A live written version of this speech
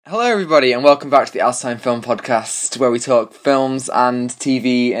Hello everybody and welcome back to the Alstein Film Podcast, where we talk films and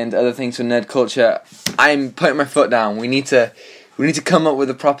TV and other things from nerd culture. I'm putting my foot down. We need to come up with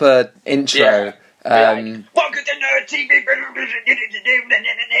a proper intro. Welcome to Nerd TV.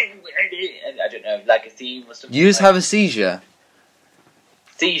 I don't know, like a theme or something. You just have a seizure.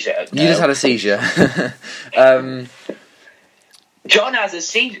 Seizure? You just had a seizure. John has a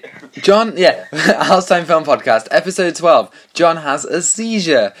seizure. John, yeah. Alstein Film Podcast, episode 12. John has a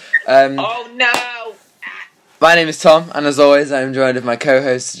seizure. Oh no! My name is Tom, and as always, I'm joined with my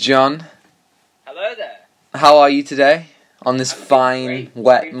co-host John. Hello there. How are you today on this fine, Great.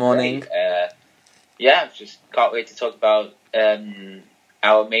 wet morning? Just can't wait to talk about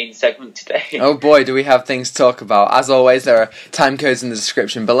our main segment today. Oh boy, do we have things to talk about. As always, there are time codes in the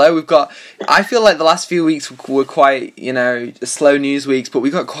description below. I feel like the last few weeks were quite, slow news weeks, but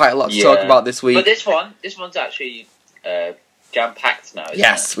we've got quite a lot to talk about this week. But this one's actually jam-packed now, isn't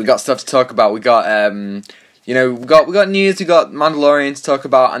Yes, it? we got stuff to talk about. We got, we got news, we got Mandalorian to talk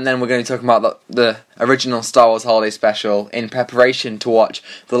about, and then we're going to talk about the original Star Wars Holiday Special in preparation to watch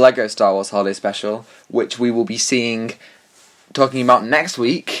the Lego Star Wars Holiday Special, which we will be talking about next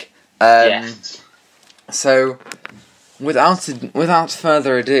week. Yes. So, without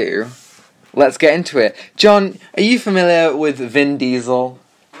further ado, let's get into it. John, are you familiar with Vin Diesel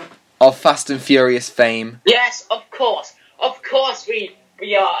of Fast and Furious fame? Yes, of course. Of course we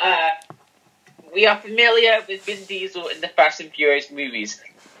are familiar with Vin Diesel in the Fast and Furious movies.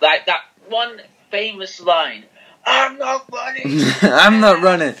 Like that one famous line, "I'm not running." I'm not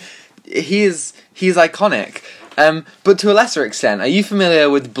running. He's iconic. But to a lesser extent, are you familiar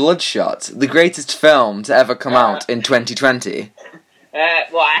with Bloodshot, the greatest film to ever come out in 2020?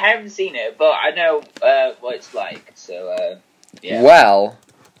 Well, I haven't seen it, but I know what it's like. So, yeah. Well,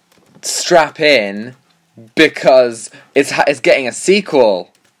 strap in, because it's getting a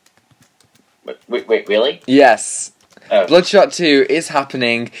sequel. Wait, really? Yes. Oh. Bloodshot 2 is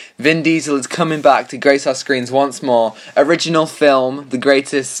happening. Vin Diesel is coming back to grace our screens once more. Original Film, the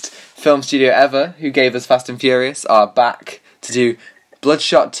greatest film studio ever, who gave us Fast and Furious, are back to do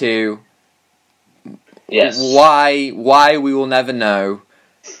Bloodshot 2. Yes. Why we will never know,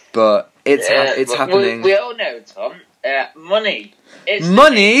 but it's happening. We all know, Tom. Money. It's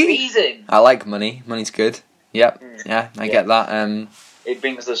Money? The reason. I like money. Money's good. Yep. Yeah, I get that. It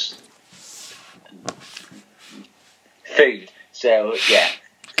brings us food. So, yeah.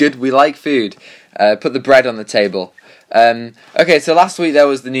 Good, we like food. Put the bread on the table. Okay, so last week there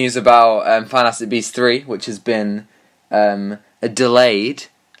was the news about Fantastic Beasts 3, which has been delayed.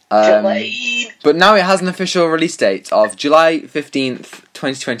 Delayed. But now it has an official release date of July 15th,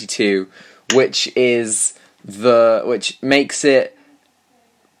 2022, which makes it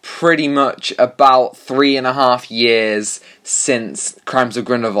pretty much about 3.5 years since Crimes of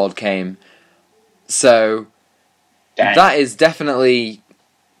Grindelwald came. So, Dang. that is definitely,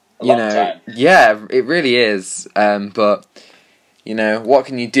 Long time. yeah, it really is. But, what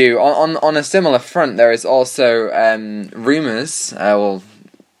can you do? On a similar front, there is also rumours,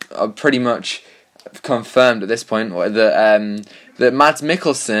 pretty much confirmed at this point, that Mads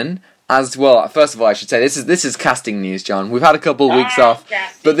Mikkelsen, as well. First of all, I should say this is casting news, John. We've had a couple of weeks off,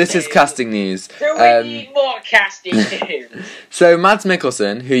 but this is casting news. So we need more casting news. So Mads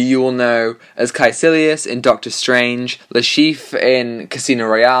Mikkelsen, who you will know as Caecilius in Doctor Strange, Lashif in Casino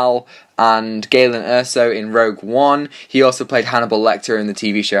Royale, and Galen Erso in Rogue One. He also played Hannibal Lecter in the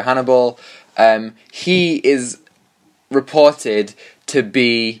TV show Hannibal. He is reported to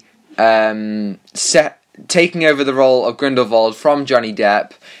be taking over the role of Grindelwald from Johnny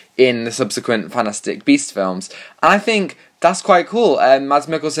Depp in the subsequent Fantastic Beasts films. And I think that's quite cool. Mads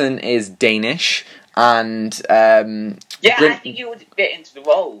Mikkelsen is Danish, and I think he would fit into the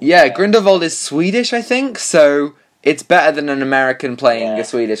role. Yeah, Grindelwald is Swedish, I think, so it's better than an American playing a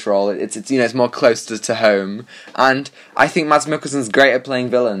Swedish role. It's more close to home. And I think Mads Mikkelsen's great at playing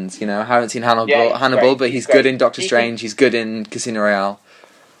villains. I haven't seen Hannibal, but he's good in Doctor Strange, he's good in Casino Royale.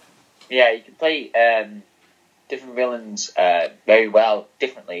 Yeah, you can play different villains very well,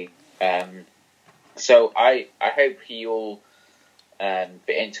 differently. So I hope he'll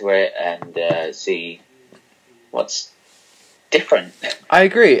fit into it and see what's different. I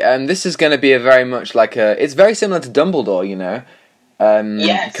agree. This is going to be a very much it's very similar to Dumbledore,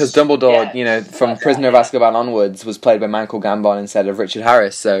 Yes. Because Dumbledore, Yes. from Prisoner of Azkaban onwards, was played by Michael Gambon instead of Richard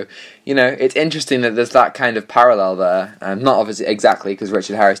Harris. So, it's interesting that there's that kind of parallel there. Not obviously exactly, because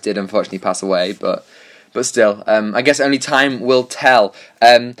Richard Harris did unfortunately pass away, but still, I guess only time will tell.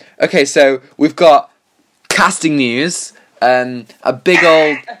 Okay, so we've got casting news. A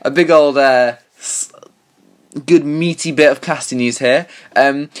big old good meaty bit of casting news here.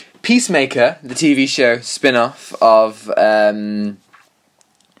 Peacemaker, the TV show spin-off of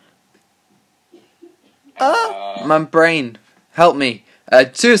my brain, help me.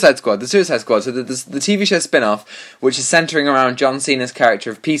 Suicide Squad, the Suicide Squad. So the TV show spin-off, which is centering around John Cena's character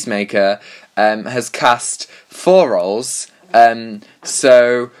of Peacemaker, has cast 4 roles.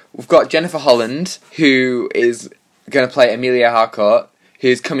 So we've got Jennifer Holland, who is going to play Emilia Harcourt,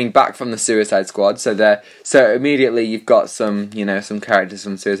 who's coming back from the Suicide Squad. So immediately you've got some characters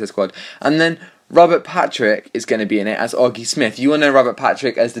from Suicide Squad, and then Robert Patrick is going to be in it as Augie Smith. You will know Robert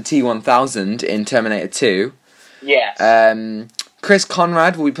Patrick as the T-1000 in Terminator 2. Yes. Chris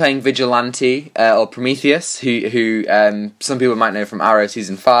Conrad will be playing Vigilante, or Prometheus, who some people might know from Arrow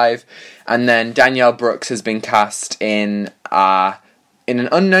Season 5. And then Danielle Brooks has been cast in an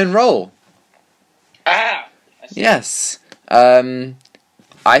unknown role. Ah! Yes. I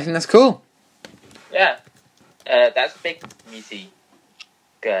think that's cool. Yeah. That's big, meaty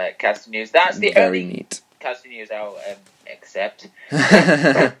casting news. That's the Very only neat. casting news I'll accept.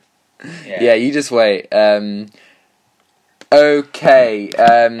 Yeah, you just wait. Okay.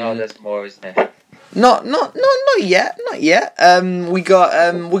 No, there's more, isn't it? Not yet. We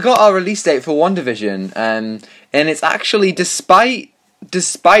got our release date for WandaVision, and it's actually despite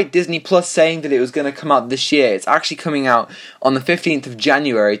Disney Plus saying that it was going to come out this year, it's actually coming out on the 15th of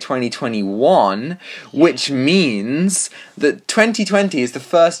January 2021, which means that 2020 is the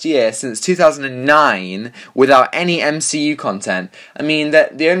first year since 2009 without any MCU content. I mean,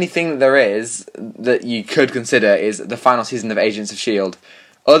 that the only thing that there is that you could consider is the final season of Agents of S.H.I.E.L.D.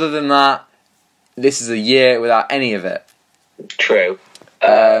 Other than that, this is a year without any of it. True.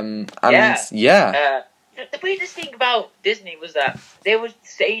 Yeah. The weirdest thing about Disney was that they were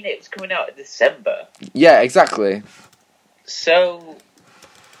saying it was coming out in December. Yeah, exactly. So,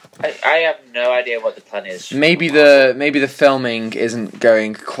 I have no idea what the plan is. Maybe the filming isn't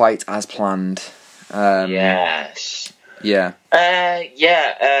going quite as planned. Yes. Yeah.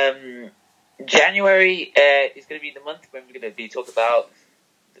 January is going to be the month when we're going to be talking about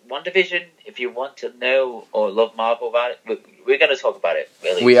WandaVision. If you want to know or love Marvel about it, we're going to talk about it,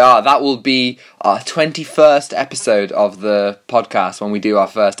 really. We are. That will be our 21st episode of the podcast when we do our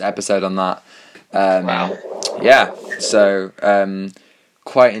first episode on that. Wow. Yeah. So,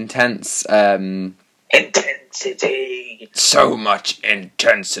 quite intense. Intensity. So much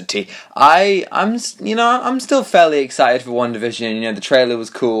intensity. I'm still fairly excited for WandaVision. The trailer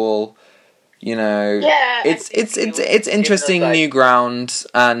was cool. It's interesting new ground,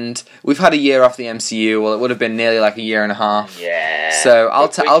 and we've had a year off the MCU. Well, it would have been nearly like a year and a half. Yeah. So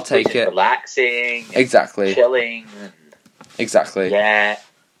I'll take it. Relaxing. Exactly. Chilling. Exactly. Yeah.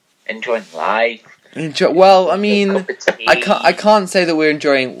 Enjoying life. Well, I mean, I can't say that we're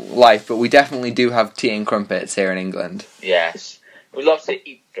enjoying life, but we definitely do have tea and crumpets here in England. Yes, we love to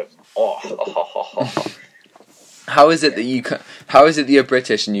eat them. Oh. How is it that you're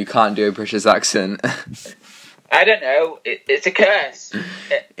British and you can't do a British accent? I don't know. It's a curse.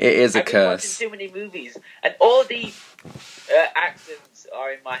 It is a curse. I've been watching too many movies, and all the accents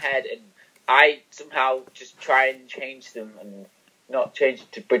are in my head, and I somehow just try and change them, and not change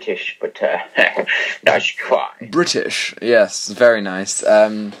it to British, but nice try. British, yes, very nice.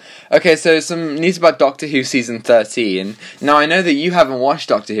 Okay, so some news about Doctor Who season 13. Now, I know that you haven't watched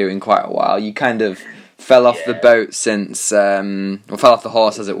Doctor Who in quite a while. You kind of fell off the boat since, fell off the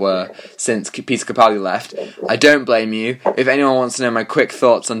horse, as it were, since Peter Capaldi left. I don't blame you. If anyone wants to know my quick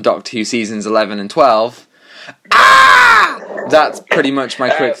thoughts on Doctor Who seasons 11 and 12, that's pretty much my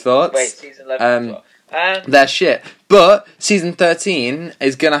quick thoughts. Wait, season 11 and 12. They're shit. But season 13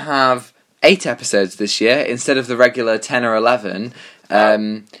 is going to have 8 episodes this year instead of the regular 10 or 11,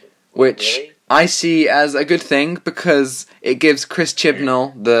 which... Really? I see as a good thing because it gives Chris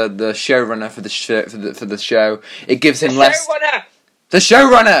Chibnall, the showrunner for the show, it gives him less. The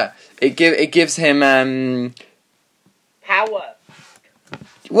showrunner. It gives him power.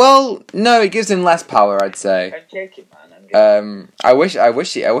 Well, no, it gives him less power, I'd say. I'm joking, man. I wish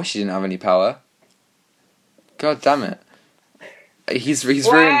he didn't have any power. God damn it. He's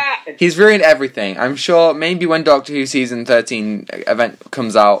ruined everything. I'm sure maybe when Doctor Who season 13 event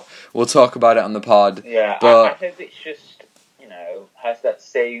comes out, we'll talk about it on the pod. Yeah, but I hope it's just, has that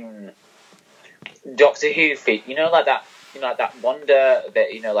same Doctor Who feel. Like that wonder,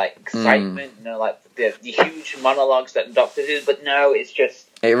 that, excitement, like the huge monologues that Doctor Who, but no, it's just...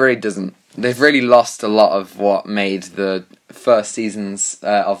 It really doesn't. They've really lost a lot of what made the first seasons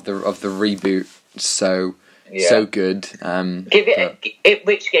of the reboot so good.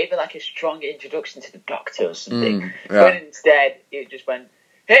 Which gave it like a strong introduction to the Doctor or something. But instead, it just went,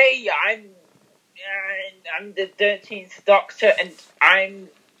 "Hey, I'm I'm the 13th Doctor, and I'm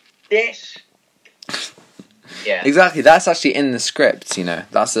this. Yeah. Exactly. That's actually in the script. You know,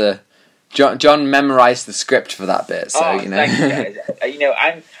 that's a John memorized the script for that bit. So you know, you know,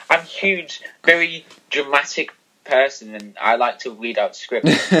 I'm huge, very dramatic person, and I like to read out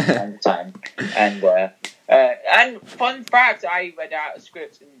scripts from time to time. And fun fact, I read out a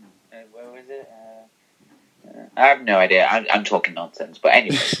script in where was it? I have no idea. I'm talking nonsense, but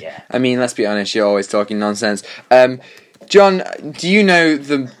anyway, yeah. I mean, let's be honest. You're always talking nonsense. John, do you know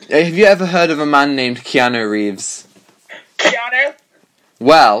have you ever heard of a man named Keanu Reeves? Keanu?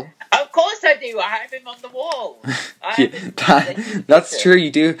 Well, of course I do. I have him on the wall. That's true.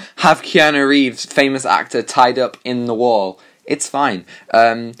 You do have Keanu Reeves, famous actor, tied up in the wall. It's fine.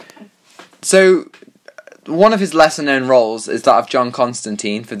 So, one of his lesser-known roles is that of John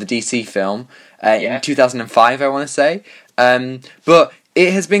Constantine for the DC film in 2005, I want to say. But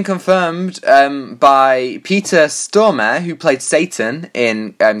it has been confirmed by Peter Stormare, who played Satan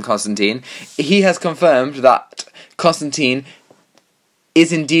in Constantine. He has confirmed that Constantine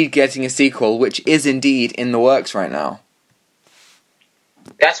is indeed getting a sequel, which is indeed in the works right now.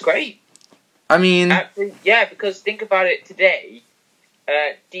 That's great. I mean... yeah, because think about it today,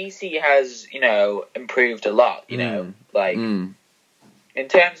 DC has, you know, improved a lot, you know, like, in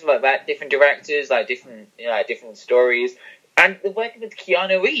terms of, like, that, different directors, like, different, you know, like, different stories, and they're working with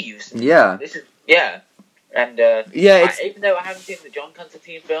Keanu Reeves. Yeah. And, even though I haven't seen the John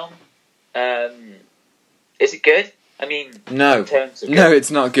Constantine film, is it good? I mean, no, it's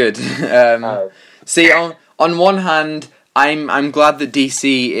not good. See, on one hand, I'm glad that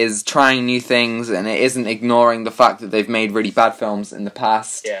DC is trying new things and it isn't ignoring the fact that they've made really bad films in the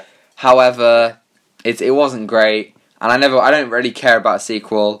past. Yeah. However, it wasn't great, and I don't really care about a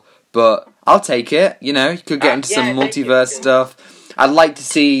sequel, but I'll take it. You know, you could get into some multiverse stuff. I'd like to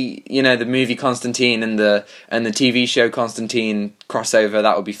see, you know, the movie Constantine and the TV show Constantine crossover.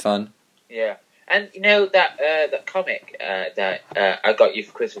 That would be fun. Yeah. And you know that comic that I got you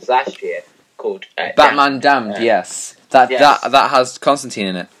for Christmas last year called Batman Damned. Yes, that has Constantine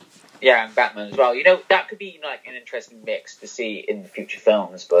in it. Yeah, and Batman as well. You know, that could be like an interesting mix to see in future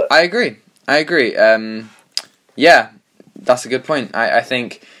films. But I agree. Yeah, that's a good point. I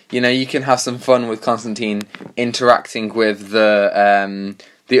think, you know, you can have some fun with Constantine interacting with the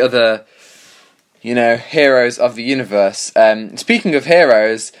other, you know, heroes of the universe. Speaking of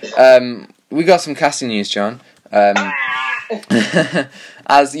heroes, we got some casting news, John.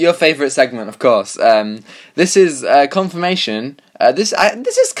 As your favourite segment, of course. This is confirmation. This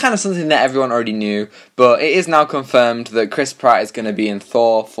is kind of something that everyone already knew, but it is now confirmed that Chris Pratt is going to be in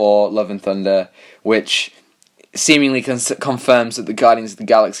Thor for Love and Thunder, which seemingly confirms that the Guardians of the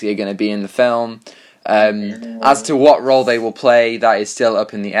Galaxy are going to be in the film. As to what role they will play, that is still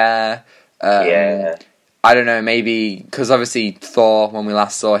up in the air. I don't know, maybe, because obviously Thor, when we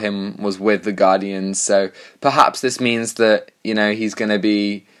last saw him, was with the Guardians, so perhaps this means that, you know, he's going to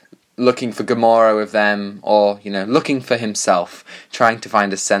be looking for Gamora with them, or, you know, looking for himself, trying to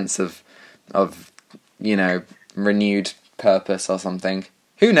find a sense of you know, renewed purpose or something.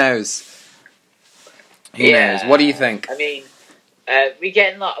 Who knows? Who knows? What do you think? I mean, we're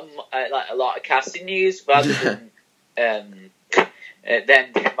getting a lot of casting news rather than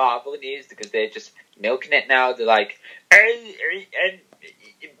Marvel news, because they're just milking it now. They're like, and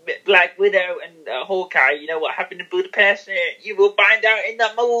Black Widow and Hawkeye, you know what happened in Budapest? You will find out in the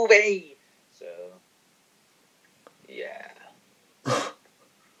movie. So, yeah.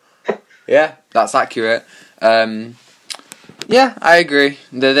 Yeah, that's accurate. Yeah, I agree.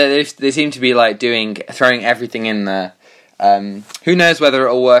 They seem to be like throwing everything in there. Who knows whether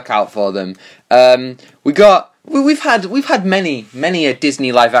it'll work out for them? We've had many a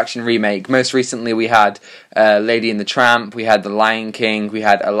Disney live action remake. Most recently, we had Lady and the Tramp, we had The Lion King, we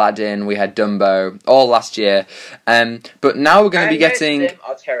had Aladdin, we had Dumbo, all last year. But now we're going to be getting. Them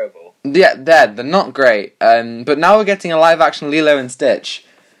are terrible. Yeah, they're not great. But now we're getting a live action Lilo and Stitch.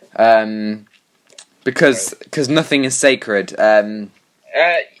 Because nothing is sacred. When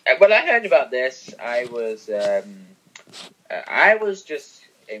I heard about this, I was just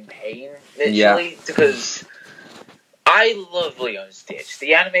in pain, literally, because I love Lilo and Stitch.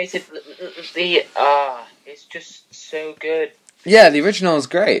 The animated, it's just so good. Yeah, the original is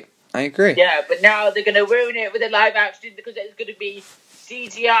great. I agree. Yeah, but now they're going to ruin it with a live action because it's going to be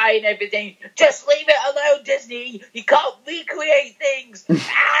CGI and everything. Just leave it alone, Disney. You can't recreate things.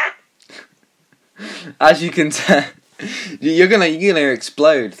 As you can tell, you're gonna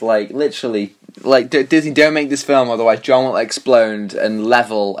explode, like, literally. Like, Disney, don't make this film, otherwise John will explode and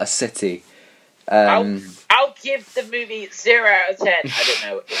level a city. I'll give the movie 0 out of 10. I don't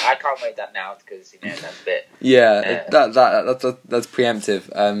know. I can't wait that now because that's a bit. Yeah, that's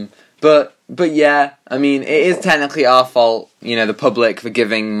preemptive. But yeah, I mean, it is technically our fault, the public, for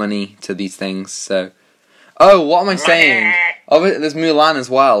giving money to these things. So, what am I saying? Oh, there's Mulan as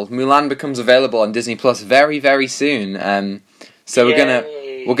well. Mulan becomes available on Disney Plus very, very soon. So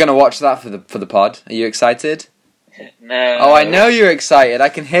we're gonna watch that for the pod. Are you excited? No. Oh, I know you're excited. I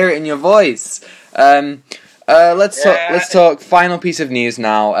can hear it in your voice. Let's talk final piece of news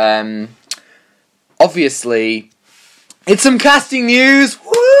now. Obviously, it's some casting news.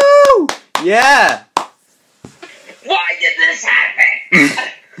 Woo! Yeah. Why did this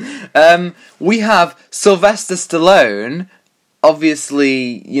happen? We have Sylvester Stallone.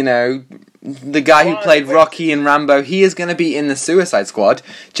 Obviously, the guy who played Rocky and Rambo, he is going to be in the Suicide Squad.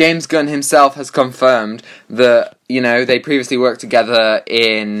 James Gunn himself has confirmed that, they previously worked together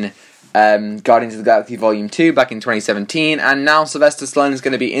in Guardians of the Galaxy Volume 2 back in 2017, and now Sylvester Stallone is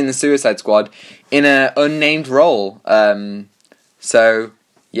going to be in the Suicide Squad in an unnamed role. So,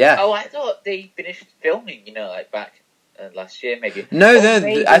 yeah. Oh, I thought they finished filming, back last year, maybe. No,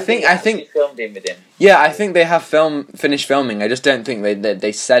 maybe I think filmed in with him. Yeah, I think they have finished filming. I just don't think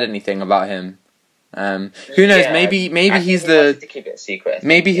they said anything about him. Who knows? Yeah, maybe he's to keep it a secret.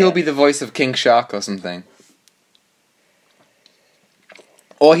 Maybe he'll be the voice of King Shark or something.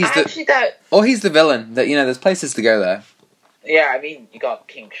 Or he's the villain. That there's places to go there. Yeah, I mean, you got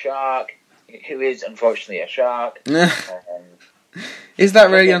King Shark, who is unfortunately a shark. Is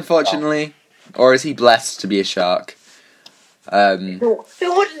that really unfortunately, or is he blessed to be a shark? Who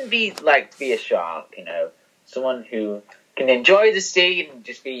wouldn't be like to be a shark? Someone who can enjoy the sea and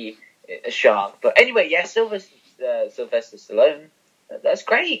just be a shark. But anyway, yeah, Sylvester Stallone. That's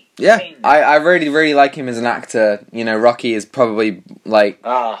great. Yeah, I really, really like him as an actor. Rocky is probably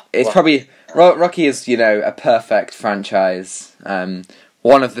Rocky is a perfect franchise.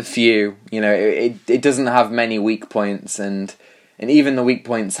 One of the few. It doesn't have many weak points, and even the weak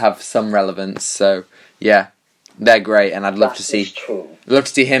points have some relevance. So yeah, they're great, and I'd love to see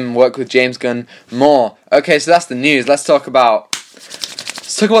him work with James Gunn more. Okay, so that's the news. Let's talk about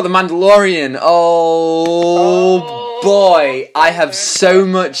The Mandalorian. Oh boy, I have so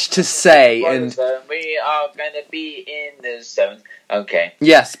much to say, and we are gonna be in the zone. Okay.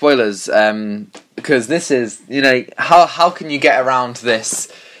 Yeah, spoilers. Because this is, how can you get around this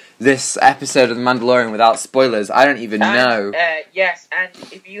episode of The Mandalorian without spoilers? I don't even know. Yes, and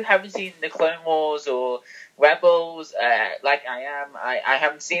if you haven't seen the Clone Wars or Rebels, like I am, I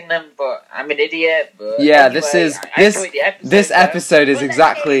haven't seen them, but I'm an idiot. But yeah, anyway, this episode is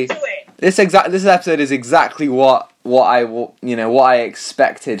exactly what I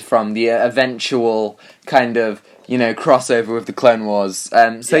expected from the eventual kind of crossover with the Clone Wars.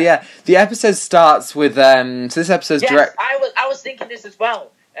 The episode starts with so this episode's direct. I was thinking this as well.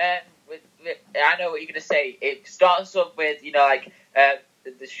 I know what you're gonna say. It starts off with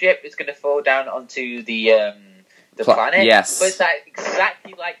the ship is gonna fall down onto the planet. Yes, but it's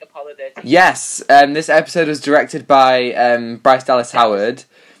exactly like Apollo 13. Yes, this episode was directed by Bryce Dallas Howard.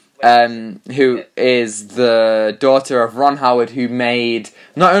 Who is the daughter of Ron Howard, who made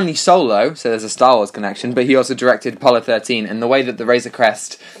not only Solo, so there's a Star Wars connection, but he also directed Apollo 13, and the way that the Razor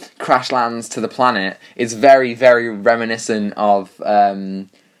Crest crash lands to the planet is very, very reminiscent of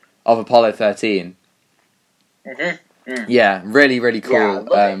Apollo 13. Mm-hmm. Mm. Yeah, really, really cool.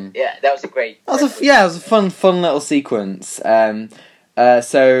 Yeah, that was a great... it was a fun little sequence. So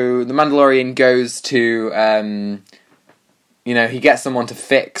the Mandalorian goes to... he gets someone to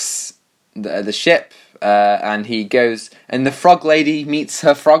fix the ship, and he goes, and the frog lady meets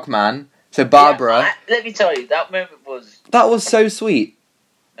her frogman. So Barbara. Yeah, let me tell you, that moment was. That was so sweet.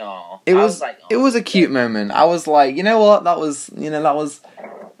 Oh, it was a cute moment. I was like, you know what, that was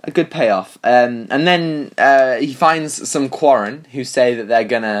a good payoff. And then he finds some Quarren who say that they're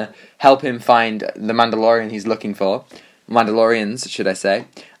gonna help him find the Mandalorian he's looking for. Mandalorians, should I say?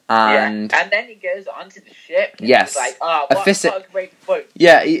 And then he goes onto the ship. Yes. He's like, what a great boat.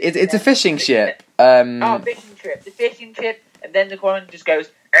 Yeah, it's a fishing ship. Fishing trip. The fishing trip, and then the Quarren just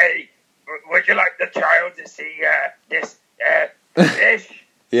goes, "Hey, would you like the child to see this fish?"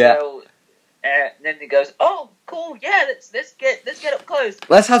 Yeah. So, then he goes, "Oh, cool. Yeah, let's get up close.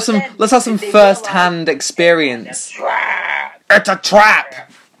 Let's have some first-hand experience." It's a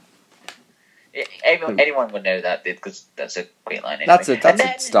trap. Anyone would know that because that's a great line. Anyway. That's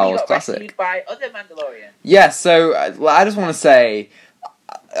a Star Wars classic. By other Mandalorian. Yeah, so I just want to say,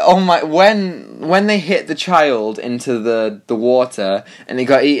 when they hit the child into the water and he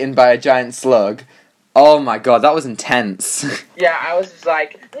got eaten by a giant slug, Oh my god, that was intense. Yeah, I was just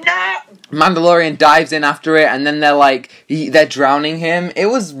like, no! Mandalorian dives in after it, and then they're drowning him. It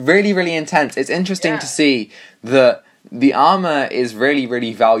was really, really intense. It's interesting to see that the armor is really,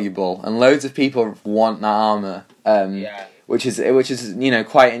 really valuable, and loads of people want that armor. Which is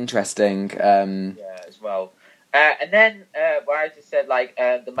quite interesting. As well. And then what I just said,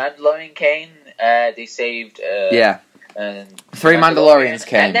 the Mandalorian came. They saved. 3 Mandalorians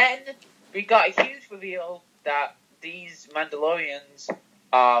came, and then we got a huge reveal that these Mandalorians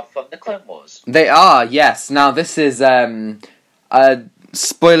are from the Clone Wars. They are, yes. Now this is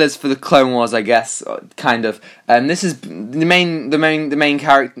spoilers for the Clone Wars, I guess, kind of. This is the main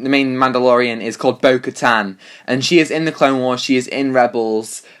character. The main Mandalorian is called Bo-Katan, and she is in the Clone Wars. She is in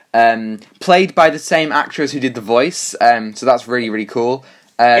Rebels, played by the same actress who did the voice. So that's really, really cool.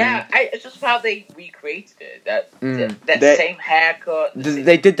 It's just how they recreated it. That same haircut.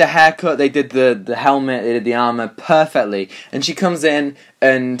 They did the haircut. They did the helmet. They did the armor perfectly. And she comes in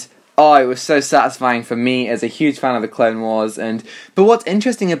and. Oh, it was so satisfying for me as a huge fan of the Clone Wars. But what's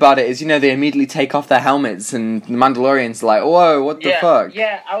interesting about it is, they immediately take off their helmets, and the Mandalorians are like, whoa, what the fuck?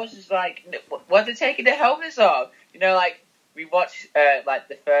 Yeah, I was just like, what, they're taking their helmets off? We watched,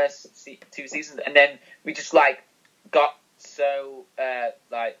 the first 2 seasons, and then we just, got so,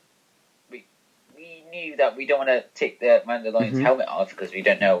 we knew that we don't want to take the Mandalorian's helmet off because we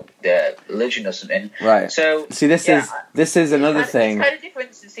don't know the religion or something. Right. So see, this is another thing. It's kind of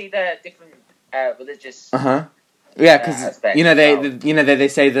different to see the different religious. Yeah, because they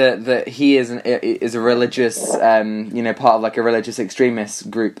say that he is a religious part of a religious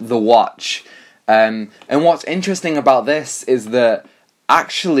extremist group, the Watch. And what's interesting about this is that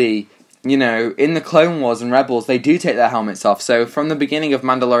actually. In the Clone Wars and Rebels, they do take their helmets off. So from the beginning of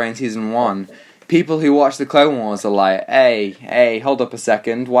Mandalorian Season 1, people who watch the Clone Wars are like, hey, hold up a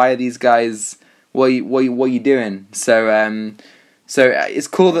second, why are these guys, what are you doing? So it's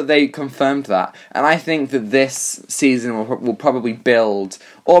cool that they confirmed that. And I think that this season will probably build,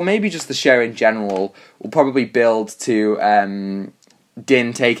 or maybe just the show in general, will probably build to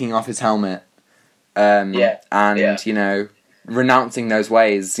Din taking off his helmet. Renouncing those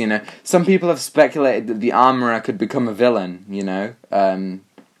ways, Some people have speculated that the Armorer could become a villain,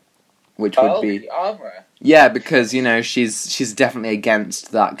 which would be the Armorer. Yeah, because she's definitely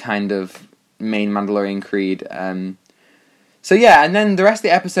against that kind of main Mandalorian creed. So yeah, and then the rest of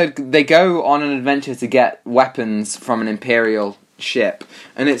the episode, they go on an adventure to get weapons from an Imperial ship,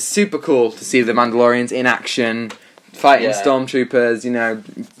 and it's super cool to see the Mandalorians in action, fighting stormtroopers,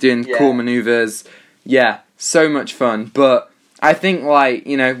 doing cool maneuvers. Yeah, so much fun, but. I think,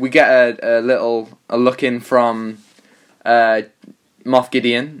 we get a look in from Moff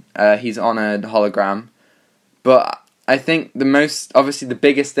Gideon. He's on a hologram. But I think the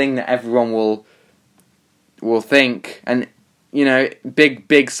biggest thing that everyone will think, and,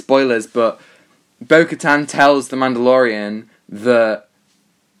 big spoilers, but Bo-Katan tells the Mandalorian that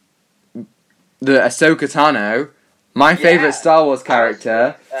Ahsoka Tano, my favourite Star Wars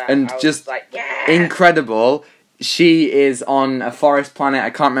character, incredible. She is on a forest planet, I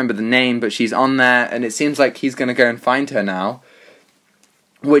can't remember the name, but she's on there, and it seems like he's going to go and find her now,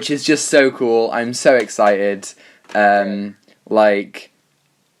 which is just so cool. I'm so excited. Watch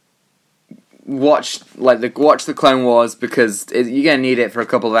the Clone Wars, because you're going to need it for a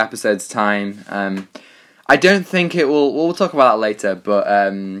couple of episodes' time. I don't think it will, we'll talk about that later, but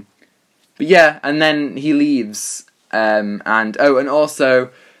yeah, and then he leaves, and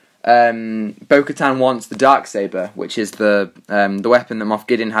also... Bo-Katan wants the Darksaber, which is the weapon that Moff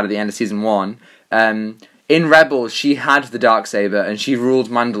Gideon had at the end of Season 1. In Rebels, she had the Darksaber, and she ruled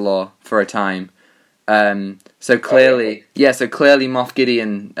Mandalore for a time. So clearly Moff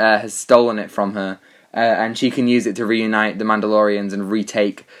Gideon has stolen it from her, and she can use it to reunite the Mandalorians and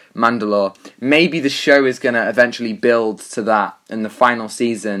retake Mandalore. Maybe the show is going to eventually build to that, and the final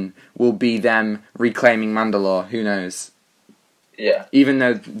season will be them reclaiming Mandalore. Who knows? Yeah. Even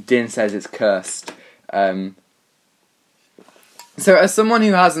though Din says it's cursed. So as someone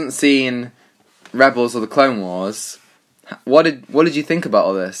who hasn't seen Rebels or the Clone Wars, what did you think about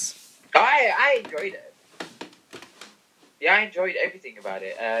all this? I enjoyed it. Yeah, I enjoyed everything about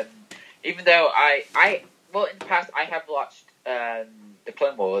it. Even though in the past I have watched the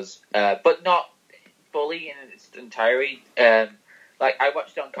Clone Wars, but not fully in its entirety. I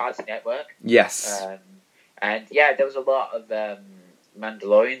watched it on Cartoon Network. Yes. And yeah, there was a lot of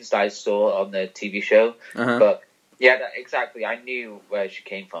Mandalorians that I saw on the TV show. But yeah, exactly. I knew where she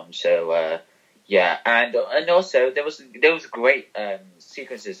came from. So yeah, and also there was great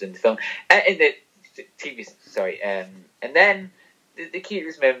sequences in the film, in the TV. Sorry, and then the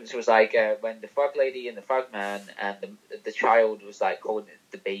cutest moments was like when the frog lady and the frog man and the child was like holding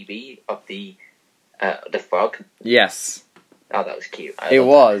the baby of the frog. Yes. Oh, that was cute. It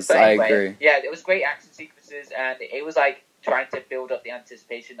was. But anyway, I agree. Yeah, it was great action sequences, and it was like trying to build up the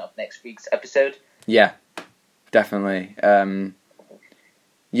anticipation of next week's episode. Yeah, definitely.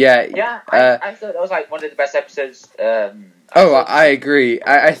 Yeah, I thought that was like one of the best episodes. I agree.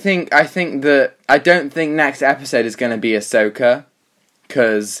 I think that I don't think next episode is going to be Ahsoka,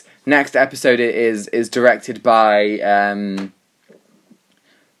 because next episode is directed by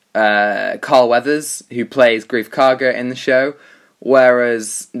Carl Weathers, who plays Grief Karga in the show,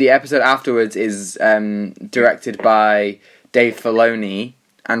 whereas the episode afterwards is directed by Dave Filoni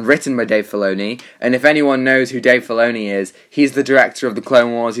and written by Dave Filoni. And if anyone knows who Dave Filoni is, he's the director of the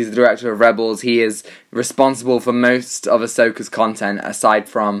Clone Wars, he's the director of Rebels, he is responsible for most of Ahsoka's content, aside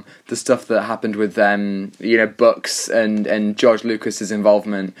from the stuff that happened with books and George Lucas's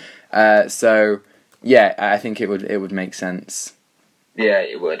involvement. So yeah, I think it would make sense. Yeah,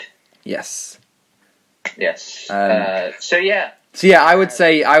 it would. Yes. Yes. So yeah, I would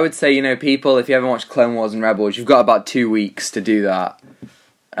say, people, if you haven't watched Clone Wars and Rebels, you've got about 2 weeks to do that.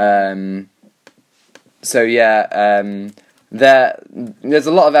 There's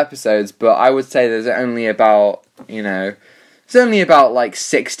a lot of episodes, but I would say there's only about, like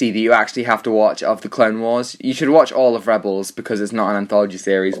 60 that you actually have to watch of the Clone Wars. You should watch all of Rebels because it's not an anthology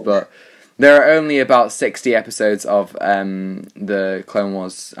series, but there are only about 60 episodes of the Clone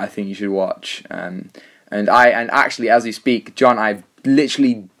Wars I think you should watch. And actually, as we speak, John, I've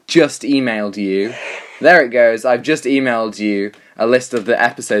literally just emailed you. There it goes. I've just emailed you a list of the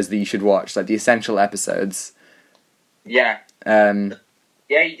episodes that you should watch, like the essential episodes. Yeah. Yeah,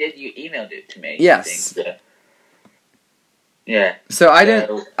 you did. You emailed it to me. Yes. Yeah. So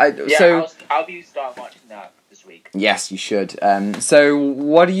I'll be start watching that this week. Yes, you should. So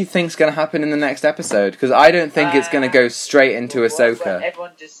what do you think's going to happen in the next episode? Because I don't think it's going to go straight into Ahsoka. Well,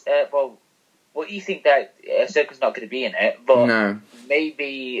 everyone just what do you think that Ahsoka's not going to be in it? But no.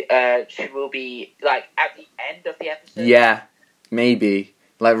 Maybe she will be like at the end of the episode. Yeah, maybe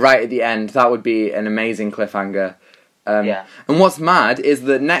like right at the end. That would be an amazing cliffhanger. Yeah. And what's mad is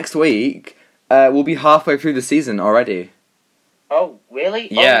that next week we'll be halfway through the season already. Oh, really?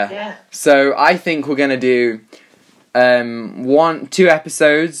 Yeah. Oh, yeah. So I think we're gonna do 2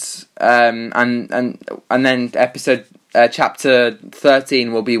 episodes, and then episode chapter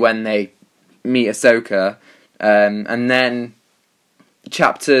 13 will be when they meet Ahsoka, and then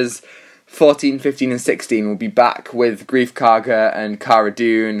chapters 14, 15, and 16 will be back with Grief Karga and Cara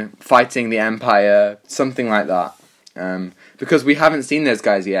Dune fighting the Empire, something like that. Because we haven't seen those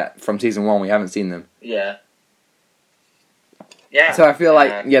guys yet from season 1. We haven't seen them. Yeah. Yeah. So I feel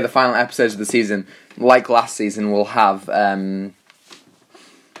like the final episodes of the season, like last season, will have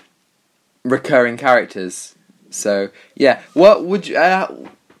recurring characters. So yeah, what would you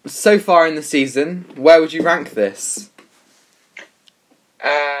so far in the season? Where would you rank this?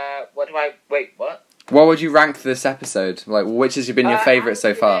 What? What would you rank this episode? Like, which has been your favourite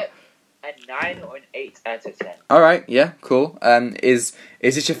so far? A 9 or an 8 out of 10. All right, yeah, cool. Is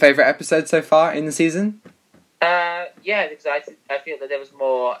this your favourite episode so far in the season? Yeah, because I feel that there was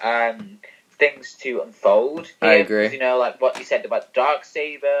more things to unfold here. I agree. Because, like what you said about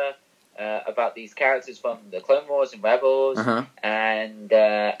Darksaber, about these characters from the Clone Wars and Rebels, and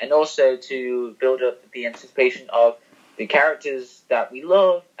also to build up the anticipation of the characters that we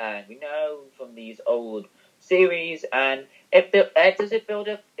love and we know from these old series, and does it build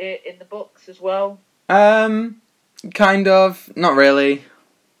up in the books as well? Kind of. Not really.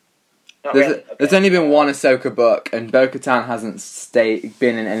 There's only been one Ahsoka book, and Bo-Katan hasn't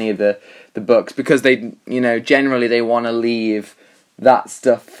been in any of the books because they, generally they want to leave that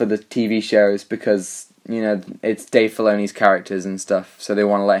stuff for the TV shows because it's Dave Filoni's characters and stuff, so they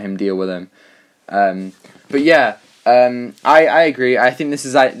want to let him deal with them. But yeah. I agree. I think this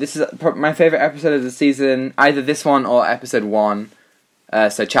is my favourite episode of the season. Either this one or episode 1.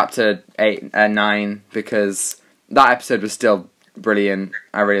 So chapter 8 and 9, because that episode was still brilliant.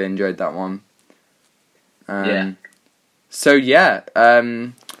 I really enjoyed that one. So yeah.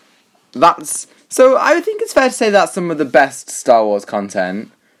 So I think it's fair to say that's some of the best Star Wars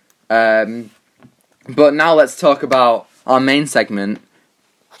content. But now let's talk about our main segment.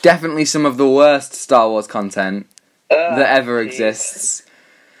 Definitely some of the worst Star Wars content that ever exists.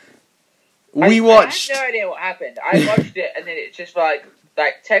 I have no idea what happened. I watched it and then it just like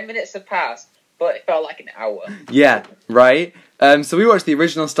 10 minutes have passed, but it felt like an hour. Yeah, right? So we watched the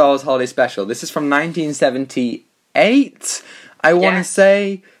original Star Wars Holiday Special. This is from 1978, I want to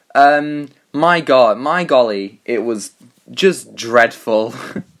say. My golly, it was just dreadful.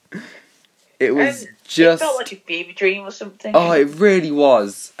 It was just... It felt like a fever dream or something. Oh, it really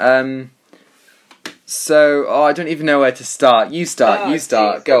was. So, I don't even know where to start. You start. Geez.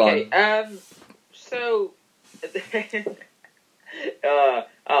 Go on. So...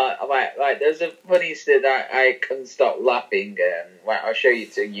 right. There's a funny story that I couldn't stop laughing. I'll show you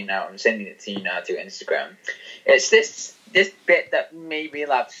to you now. I'm sending it to you now to Instagram. It's this bit that made me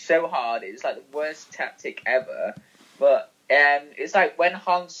laugh so hard. It was like the worst tactic ever. But it's like when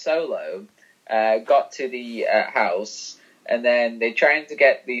Han Solo got to the house, and then they trying to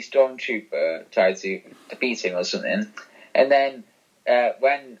get the stormtrooper tried to defeat him or something, and then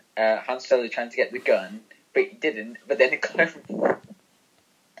when Han Solo trying to get the gun, but he didn't. But then it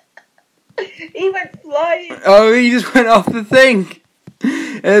he went flying. Oh, he just went off the thing.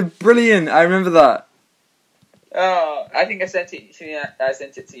 Brilliant! I remember that. Oh, I think I sent it to you. I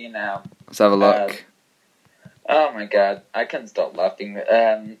sent it to you now. Let's have a look. Oh my god, I can't stop laughing.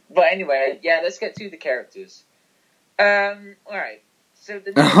 But anyway, yeah, let's get to the characters. Alright. So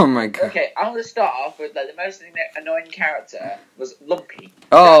oh my god. Okay, I'm gonna start off with like the most annoying character was Lumpy.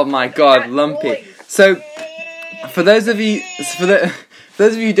 Oh my god, Lumpy. So, for those of you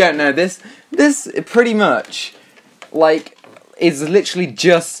who don't know, this pretty much like is literally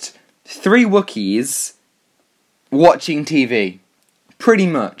just 3 Wookiees watching TV. Pretty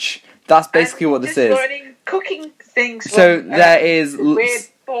much. That's basically what this is. Learning cooking things. So there is weird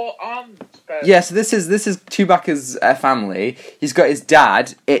 4 arms. Yeah, so this is Chewbacca's family. He's got his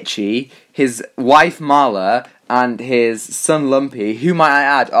dad, Itchy, his wife Marla, and his son Lumpy, who might I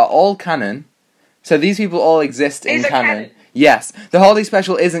add are all canon. So these people all exist in canon. Yes, the holiday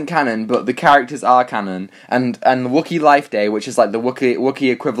special isn't canon, but the characters are canon, and the Wookiee Life Day, which is like the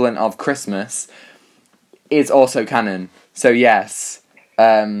Wookiee equivalent of Christmas, is also canon. So yes,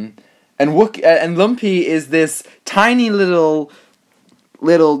 and Lumpy is this tiny little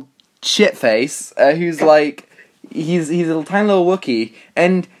shitface who's like he's a tiny little Wookiee,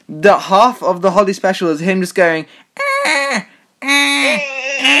 and the half of the holiday special is him just going.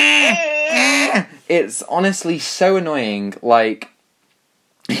 It's honestly so annoying. Like,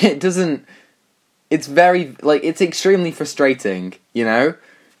 it doesn't. It's very like it's extremely frustrating. You know.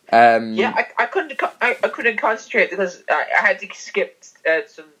 Yeah, I couldn't concentrate because I had to skip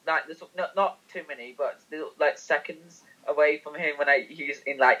some like not too many, but still like seconds away from him when he was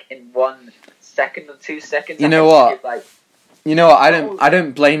in 1 second or 2 seconds. You know what? I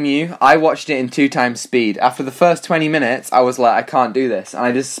don't blame you. I watched it in 2 times speed. After the first 20 minutes, I was like, I can't do this, and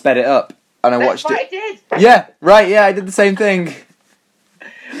I just sped it up and I watched it. I did. Yeah, right. Yeah, I did the same thing.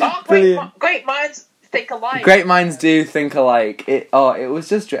 Oh, great minds think alike. Great minds do think alike. It was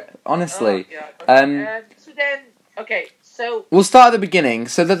just honestly. So then, okay. So we'll start at the beginning.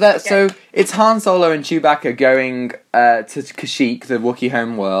 So so it's Han Solo and Chewbacca going to Kashyyyk, the Wookiee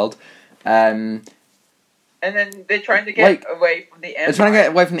home world. And then they're trying to get away from the Empire. They're trying to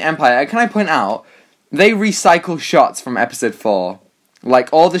get away from the Empire. Can I point out, they recycle shots from Episode 4. Like,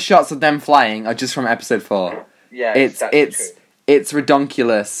 all the shots of them flying are just from Episode 4. Yeah, it's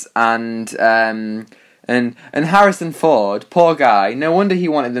redonkulous, and Harrison Ford, poor guy, no wonder he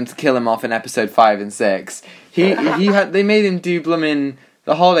wanted them to kill him off in Episode 5 and 6. They made him do bloomin'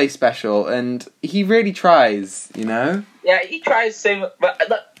 the holiday special, and he really tries, you know? Yeah, he tries so much, but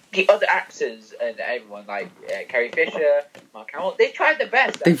look, the other actors and everyone, like Carrie Fisher, Mark Hamill, they tried their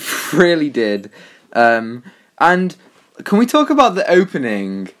best. They really did. And can we talk about the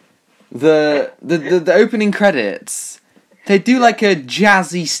opening? The opening credits. They do like a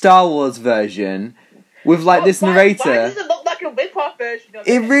jazzy Star Wars version with like this narrator. Why does it look like a rip-off version of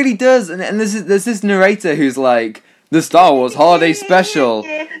it? It really does, and there's this narrator who's like, the Star Wars Holiday Special,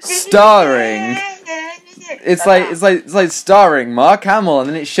 starring. It's like starring Mark Hamill, and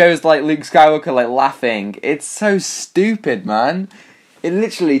then it shows like Luke Skywalker like laughing. It's so stupid, man. It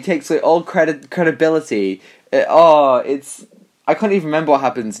literally takes like all credibility. I can't even remember what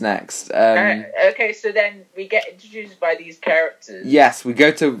happens next. Okay, so then we get introduced by these characters. Yes, we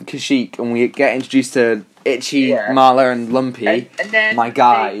go to Kashyyyk and we get introduced to Itchy, Marla, and Lumpy. And then my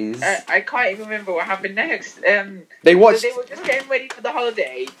guys. I can't even remember what happened next. They watched. So they were just getting ready for the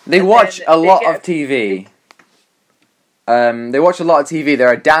holiday. They watch a lot of TV. They watch a lot of TV. There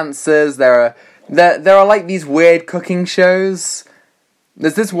are dancers. There are like these weird cooking shows.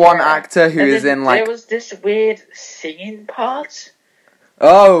 There's this one actor who is in like. There was this weird singing part.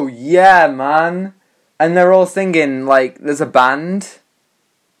 Oh yeah, man! And they're all singing like there's a band.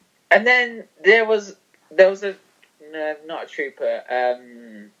 And then there was a not a trooper.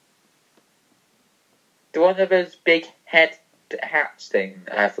 The one of those big hats thing.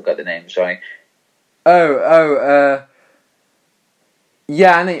 I forgot the name. Sorry.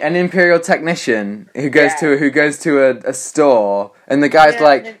 Yeah, an Imperial technician who goes Yeah. to a store, and the guy's Yeah,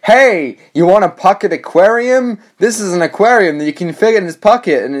 like, and then- "Hey, you want a pocket aquarium? This is an aquarium that you can fit in his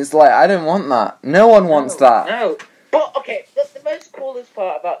pocket." And it's like, I don't want that. No one wants that. No. But, okay, the most coolest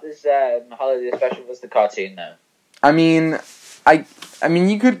part about this holiday special was the cartoon, though. I mean,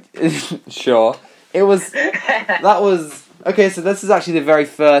 you could sure. It was that was okay. So this is actually the very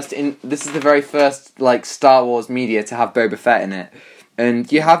first like Star Wars media to have Boba Fett in it, and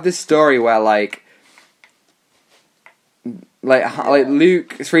you have this story where like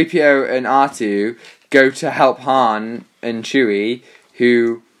Luke, 3PO, and R2 go to help Han and Chewie,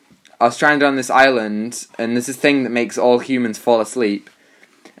 who are stranded on this island, and there's this thing that makes all humans fall asleep.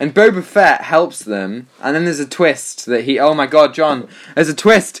 And Boba Fett helps them, and then there's a twist that oh my god, John, there's a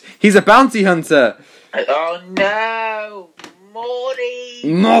twist! He's a bounty hunter! Oh no! Morty!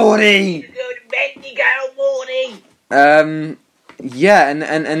 Morty! Bendigo, Morty! Yeah,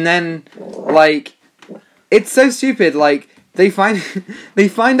 and then, like, it's so stupid, like, they find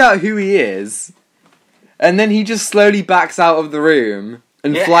out who he is, and then he just slowly backs out of the room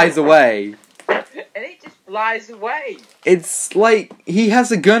and flies away. And he just flies away. It's like, he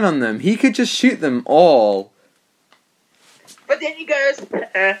has a gun on them. He could just shoot them all. But then he goes,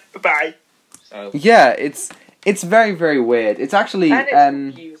 bye-bye. So. Yeah, it's very, very weird. It's actually, and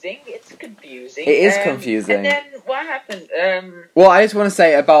it's confusing. It's confusing. It is confusing. And then, what happened? Well, I just want to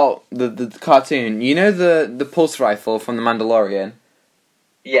say about the cartoon. You know the pulse rifle from The Mandalorian?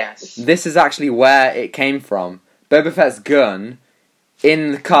 Yes. This is actually where it came from. Boba Fett's gun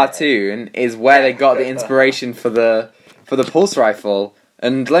in the cartoon is where they got the inspiration for the pulse rifle.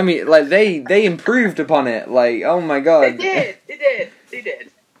 And they improved upon it. Like, oh my god. They did. It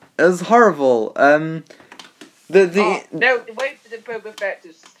was horrible. No, the way for the Boba Fett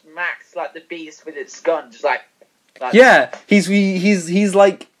to smack like the beast with its gun, just like yeah, he's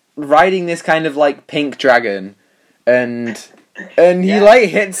like riding this kind of like pink dragon, and he like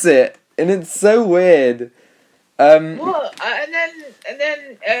hits it, and it's so weird. What? And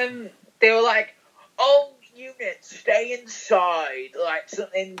then they were like, "Oh, units, stay inside. Like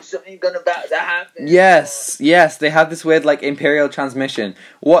something gonna about to happen." Yes, they have this weird like Imperial transmission.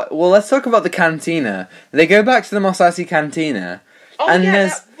 What? Well, let's talk about the cantina. They go back to the Mos Eisley cantina. Oh and yeah,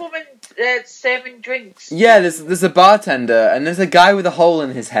 there's, that woman serving drinks. Yeah, there's a bartender, and there's a guy with a hole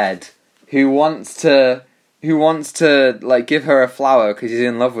in his head who wants to like give her a flower because he's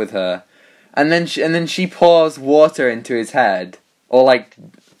in love with her, and then she pours water into his head, or like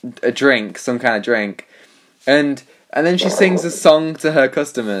a drink, some kind of drink, and then she sings a song to her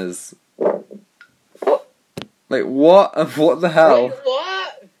customers. Like what? What the hell? Wait,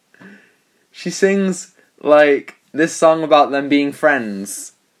 what? She sings like this song about them being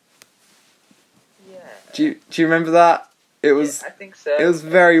friends. Yeah. Do you remember that? It was. Yeah, I think so. It was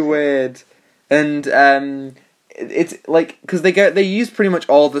very weird, and it's like because they use pretty much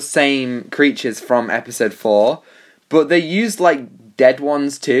all the same creatures from Episode 4, but they used like dead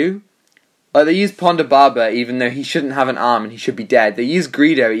ones too. Like they used Ponda Baba even though he shouldn't have an arm and he should be dead. They used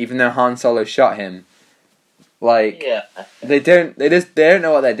Greedo even though Han Solo shot him. Like they don't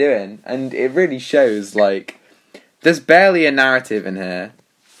know what they're doing, and it really shows. Like there's barely a narrative in here.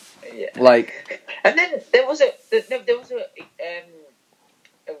 Yeah. Like, and then there was a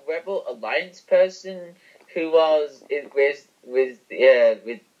Rebel Alliance person who was with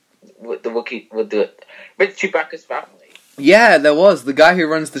the Wookiee with Chewbacca's family. Yeah, there was the guy who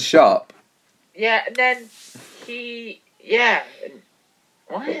runs the shop. Yeah, and then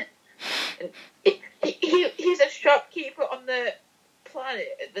what? And he's a shopkeeper on the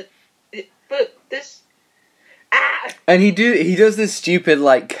planet. But this. And he does this stupid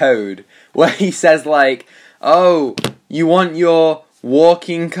like code where he says like, "Oh, you want your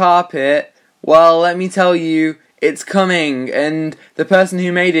walking carpet? Well, let me tell you, it's coming." And the person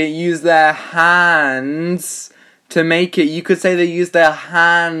who made it used their hands to make it. You could say they used their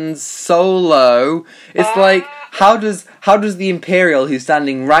hands solo. It's like how does the Imperial who's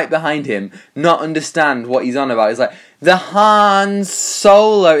standing right behind him not understand what he's on about? It's like the Han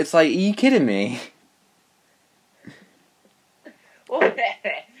Solo. It's like, are you kidding me? What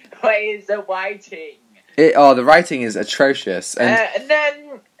is the writing? The writing is atrocious. And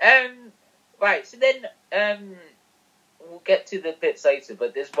then, right, so then, we'll get to the bits later,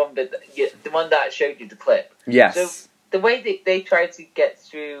 but there's one bit, the one that I showed you the clip. Yes. So, the way they tried to get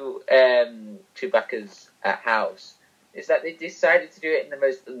through Chewbacca's house is that they decided to do it in the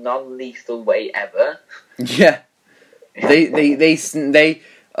most non-lethal way ever. Yeah.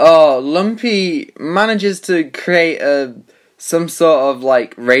 Lumpy manages to create some sort of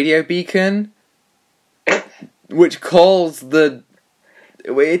like radio beacon which calls the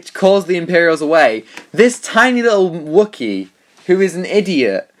it calls the Imperials away. This tiny little Wookiee, who is an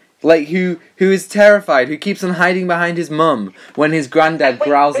idiot, like who is terrified, who keeps on hiding behind his mum when his granddad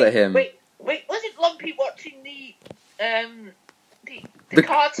growls at him. Wait, was it Lumpy watching the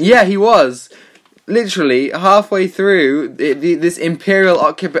cartoon? Yeah, he was. Literally, halfway through this Imperial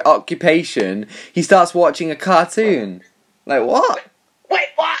occupation, he starts watching a cartoon. Like, what? Wait,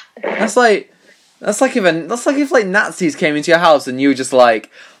 what? That's like if Nazis came into your house and you were just like,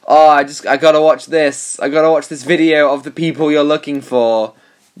 oh, I gotta watch this. I gotta watch this video of the people you're looking for.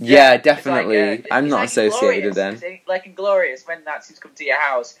 Yeah, definitely. Like, I'm not like associated Inglourious. then. Like Inglourious, when Nazis come to your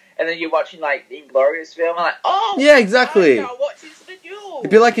house, and then you're watching like the Inglourious film, and like, oh, Yeah, exactly. I watch this video. It'd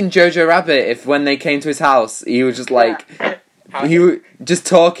be like in Jojo Rabbit if when they came to his house, he was just like, he was just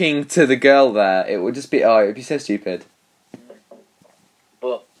talking to the girl there. It would just be, it'd be so stupid.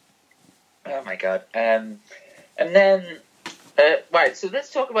 But, oh my god. And then, right, so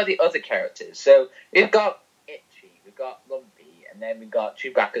let's talk about the other characters. So, we've got Itchy, we've got Lumpy, and then we've got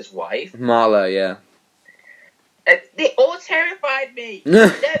Chewbacca's wife. Marla, yeah. They all terrified me.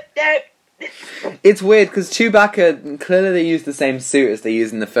 It's weird because Chewbacca, clearly they used the same suit as they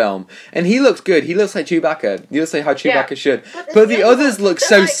use in the film, and he looks good. He looks like Chewbacca. He looks like how Chewbacca should. But the others look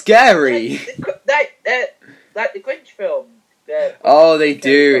so scary. Like the Grinch film. Oh, they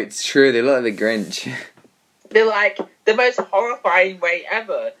do. It's true. They look like the Grinch. They're like the most horrifying way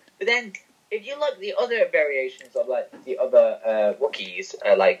ever. But then, if you look at the other variations of like the other Wookiees,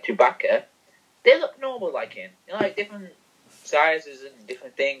 like Chewbacca, they look normal like him. You know, like different sizes and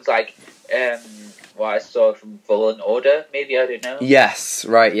different things. Like what I saw from Fallen Order. Maybe, I don't know. Yes,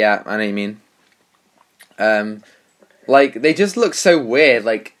 right. Yeah, I know what you mean. Like they just look so weird.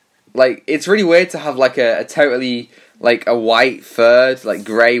 Like it's really weird to have like a totally like a white furred, like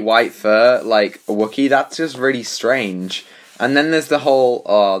grey white fur, like a Wookiee. That's just really strange. And then there's the whole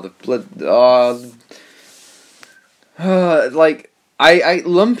like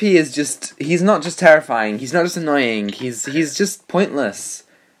Lumpy is just, he's not just terrifying, he's not just annoying, he's just pointless.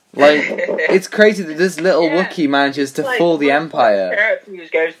 Like, it's crazy that this little Wookiee manages to fool the Empire. He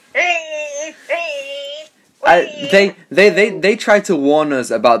just goes, hey, hey. They tried to warn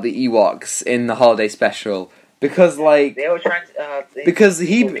us about the Ewoks in the holiday special. Because like they were trying to, because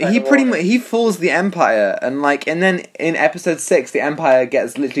he pretty much he fools the Empire, and then in episode 6 the Empire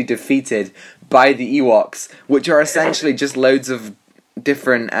gets literally defeated by the Ewoks, which are essentially just loads of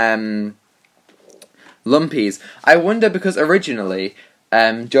different Lumpies. I wonder, because originally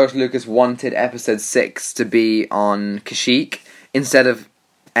George Lucas wanted episode 6 to be on Kashyyyk instead of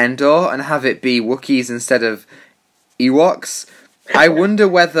Endor, and have it be Wookiees instead of Ewoks. I wonder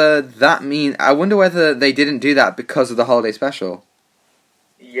whether they didn't do that because of the holiday special.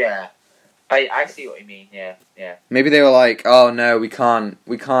 Yeah. I see what you mean, yeah. Maybe they were like, oh no, we can't.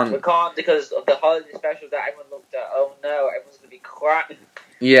 We can't because of the holiday special that everyone looked at. Oh no, everyone's gonna be crying.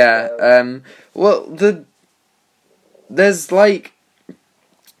 Yeah, So. Well, there's like,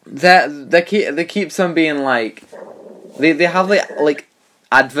 there keeps on being like, they have like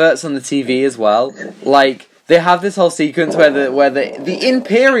adverts on the TV as well, like. They have this whole sequence where the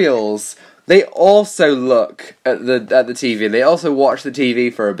Imperials, they also look at the TV. They also watch the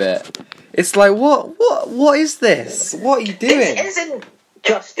TV for a bit. It's like, what is this? What are you doing? This isn't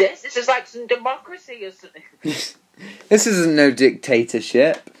justice. This is like some democracy or something. This isn't no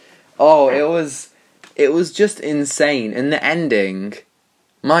dictatorship. Oh, it was just insane. And the ending,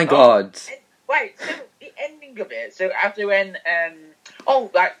 my God. Wait, so the ending of it. So after when before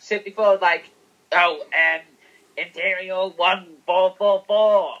Imperial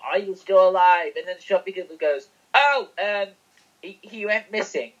 1444, are you still alive? And then the shopkeeper goes, he went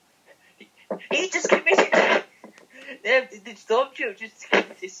missing. He just committed. The stormtrooper just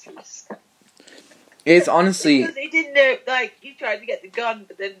committed suicide. It's honestly, because he didn't know. Like, he tried to get the gun,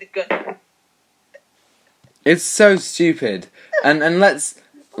 but then the gun. It's so stupid. And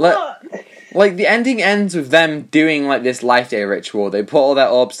like the ending ends with them doing like this Life Day ritual. They put all their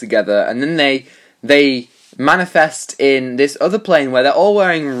orbs together, and then they manifest in this other plane where they're all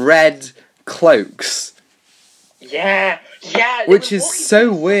wearing red cloaks. Yeah. Which is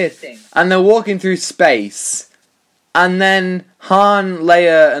so weird. And they're walking through space. And then Han,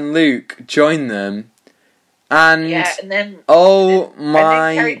 Leia, and Luke join them. And oh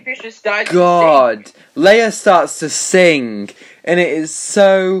my God. Leia starts to sing. And it is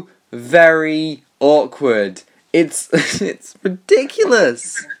so very awkward. It's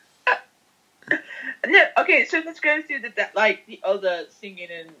ridiculous. No, okay, so let's go through the other singing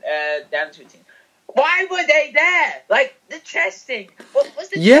and dance routine. Why were they there? Like, the chess thing. What was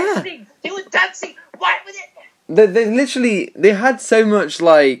the chess thing? They were dancing. Why were they there? they literally they had so much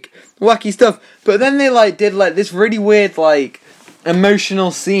like wacky stuff, but then they like did like this really weird like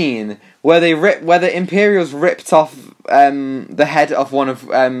emotional scene where the Imperials ripped off the head of one of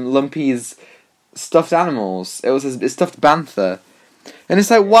Lumpy's stuffed animals. It was a stuffed bantha, and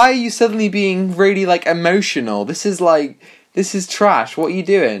it's like, why are you suddenly being really like emotional? This is trash. What are you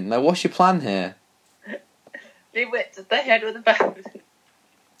doing? Like, what's your plan here? They ripped the head with a bantha.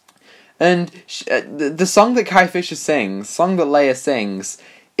 And the song that Carrie Fisher sings, song that Leia sings,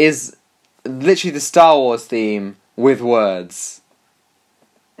 is literally the Star Wars theme with words.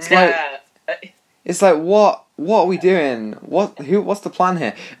 It's like what are we doing? What's the plan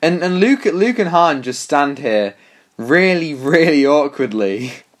here? And Luke and Han just stand here really, really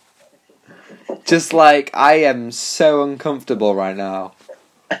awkwardly. Just like, I am so uncomfortable right now.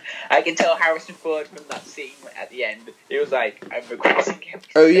 I can tell Harrison Ford from that scene at the end. He was like, "I'm regretting him."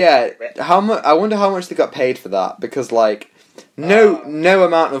 Oh yeah, how much? I wonder how much they got paid for that, because like, no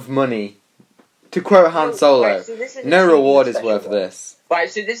amount of money. To quote Han Solo, right, so no reward is worth this. Right,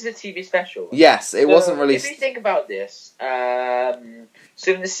 so this is a TV special. Yes, it wasn't released. If you think about this,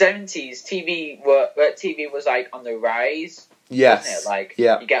 so in the 70s, TV was like on the rise. Yes. Wasn't it? Like,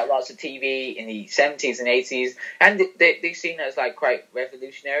 yeah. You get lots of TV in the 70s and 80s, and they seen it as like quite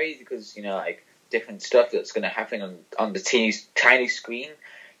revolutionary because, you know, like different stuff that's going to happen on the tiny screen.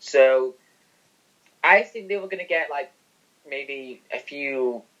 So I think they were going to get like maybe a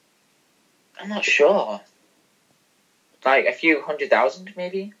few, I'm not sure, like a few 100,000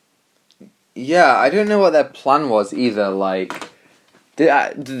 maybe. Yeah, I don't know what their plan was either. Like,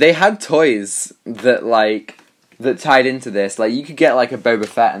 they had toys that tied into this. Like, you could get like a Boba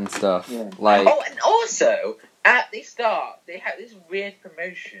Fett and stuff. Yeah. Like, and also at the start they had this weird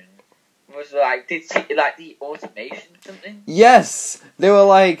promotion. Was like, did like the automation something? Yes, they were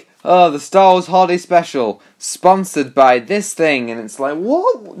like, oh, the Star Wars Holiday Special, sponsored by this thing, and it's like,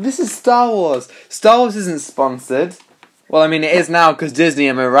 what? This is Star Wars. Star Wars isn't sponsored. Well, I mean, it is now because Disney,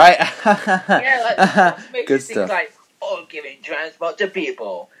 am I right? Yeah, like good stuff. stuff. Like, giving transport to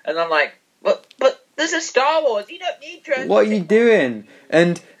people, and I'm like, but there's a Star Wars. You don't need transport. What are you doing?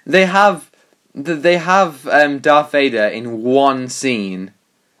 And they have Darth Vader in one scene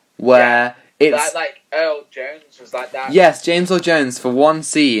where it's like Earl Jones was like that. Yes, James Earl Jones for one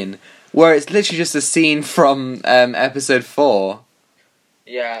scene where it's literally just a scene from episode 4.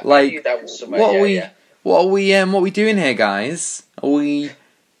 Yeah, like, I knew that was somewhere. What are we doing here, guys? Are we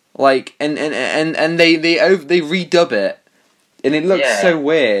like and they redub it, and it looks so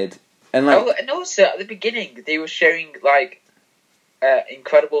weird. And like, and also at the beginning they were showing like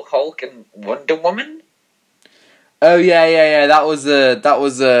Incredible Hulk and Wonder Woman. Oh yeah. That was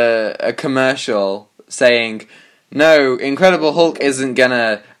a commercial saying, no, Incredible Hulk isn't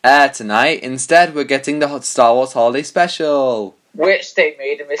gonna air tonight. Instead, we're getting the Star Wars Holiday Special. Which they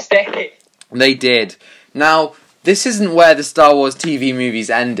made a mistake. They did. Now, this isn't where the Star Wars TV movies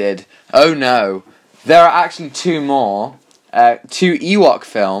ended. Oh no. There are actually 2 more. 2 Ewok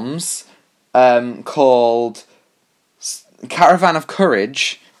films called Caravan of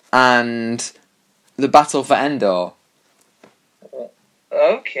Courage and The Battle for Endor.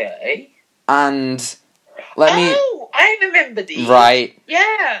 Okay. And I remember these. Right.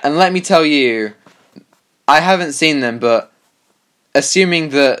 Yeah. And let me tell you, I haven't seen them, but assuming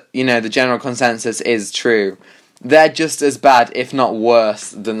that, you know, the general consensus is true, they're just as bad, if not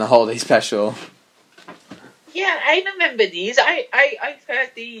worse, than the Holiday Special. Yeah, I remember these. I've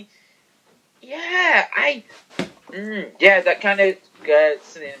heard the... Yeah, that kind of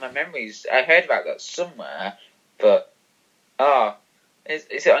something in my memories. I heard about that somewhere, but... Is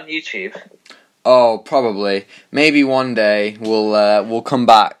it on YouTube? Oh, probably. Maybe one day we'll come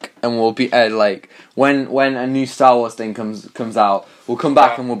back and we'll be like when a new Star Wars thing comes out, we'll come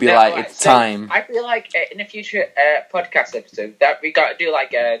back and we'll be it's time. I feel like in a future podcast episode that we got to do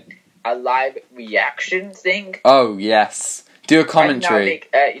like a live reaction thing. Oh yes, do a commentary.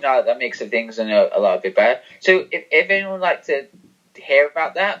 That makes the things a lot bit better. So if anyone would like to hear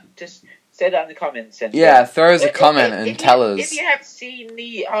about that, just say that in the comments. And, throw us a comment and tell us. If you have seen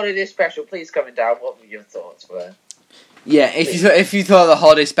the Holiday Special, please comment down what your thoughts were. Yeah, if you thought the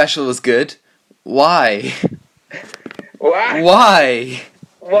Holiday Special was good, why? Why?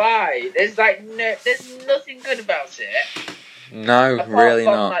 Why? There's nothing good about it. No, apart really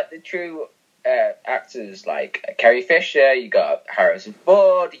from, not. Like the true actors like Carrie Fisher, you got Harrison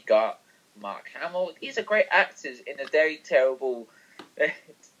Ford, you got Mark Hamill. These are great actors in a very terrible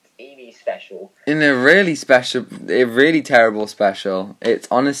TV special. In a really terrible special. It's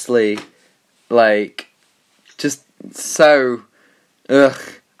honestly like just so ugh.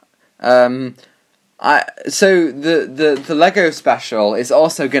 So the Lego special is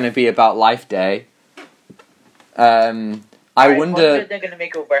also going to be about Life Day. I wonder if they're going to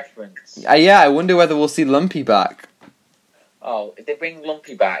make a reference. I wonder whether we'll see Lumpy back. Oh, if they bring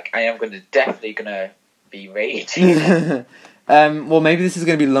Lumpy back, I am definitely gonna be raging. Well, maybe this is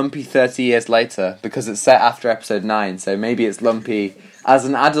going to be Lumpy 30 years later because it's set after episode 9. So maybe it's Lumpy as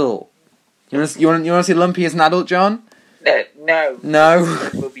an adult. You want to see Lumpy as an adult, John? No. No.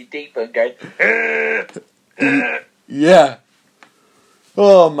 We'll be deeper and going. Yeah.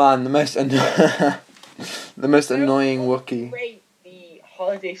 Oh man, the most annoying Wookiee. Rate the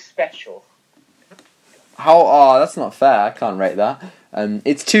holiday special. Oh, that's not fair. I can't rate that.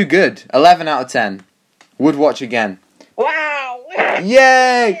 It's too good. 11 out of 10. Would watch again. Wow!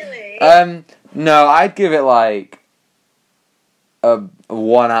 Yay! Really? No, I'd give it like a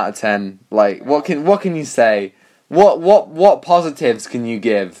 1 out of 10. Like, what can you say? What positives can you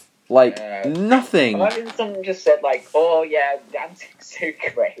give? Like, nothing. Imagine someone just said like, "Oh yeah, dancing's so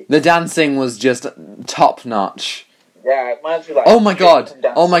great." The dancing was just top notch. Yeah, it might be like. Oh my god!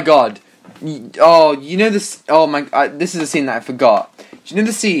 Oh my god! Oh, you know this. Oh my! This is a scene that I forgot. Do you know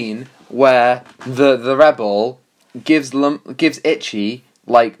the scene where the rebel gives Itchy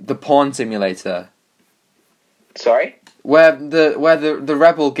like the porn simulator? Sorry. Where the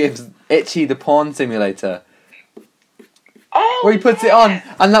rebel gives Itchy the porn simulator. Oh. Where he puts it on,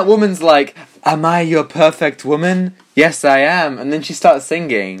 and that woman's like, "Am I your perfect woman? Yes, I am." And then she starts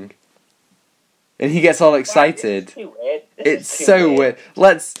singing, and he gets all excited. This is too weird. It's so weird.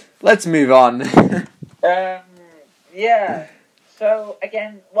 Let's move on. Yeah. So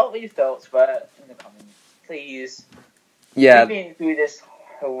again, what were your thoughts were in the comments? Please. Yeah. We've been through this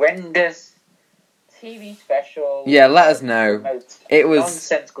horrendous TV special. Yeah, let us know. It was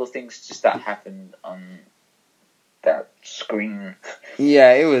nonsensical things just that happened on that screen.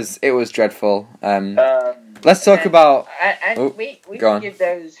 Yeah, it was dreadful. Let's talk about. And we can give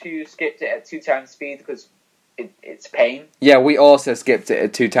those who skipped it at 2 times speed because it's pain. Yeah, we also skipped it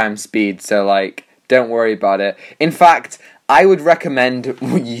at 2 times speed, so like, don't worry about it. In fact, I would recommend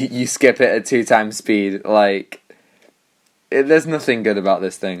you skip it at 2 times speed. Like, there's nothing good about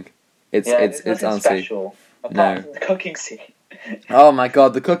this thing. It's honestly special apart from the cooking scene. Oh my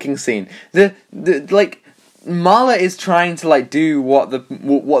god, the cooking scene. The like. Marla is trying to like do what the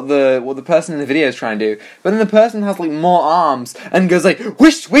person in the video is trying to do, but then the person has like more arms and goes like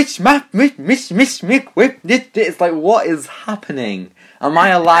wish map mish whip. It's like, what is happening? Am I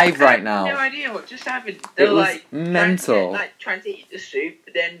alive right now? I have no idea what just happened. They were like mental. Trying to eat the soup,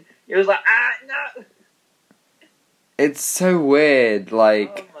 but then it was like no. It's so weird.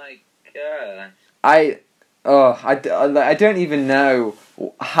 Like, oh my god. I don't even know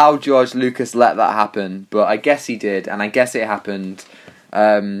how George Lucas let that happen, but I guess he did, and I guess it happened.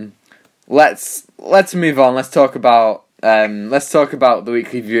 Let's move on. Let's talk about the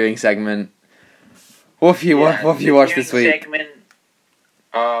weekly viewing segment. What have you watched this week? Segment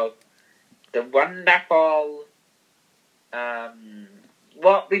of the wonderful.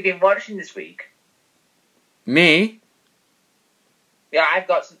 What we've been watching this week. Me? Yeah, I've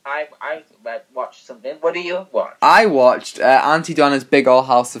watched something. What do you watch? I watched Auntie Donna's Big Ol'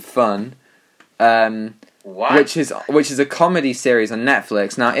 House of Fun, which is a comedy series on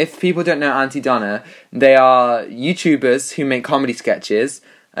Netflix. Now, if people don't know Auntie Donna, they are YouTubers who make comedy sketches.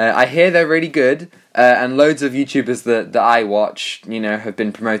 I hear they're really good, and loads of YouTubers that I watch, have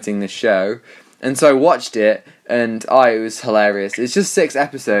been promoting this show. And so I watched it, and it was hilarious. It's just 6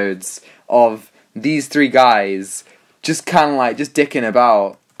 episodes of these 3 guys just kind of like just dicking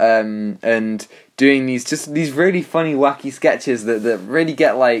about and doing these really funny wacky sketches that really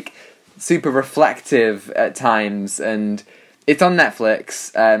get like super reflective at times, and it's on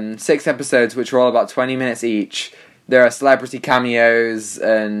Netflix. 6 episodes which are all about 20 minutes each. There are celebrity cameos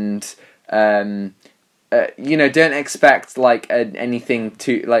and don't expect like anything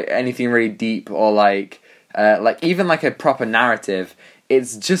really deep or like even like a proper narrative.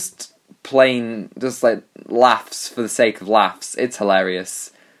 It's just plain, just like laughs for the sake of laughs. It's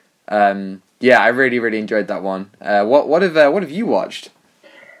hilarious. I really enjoyed that one. What have you watched?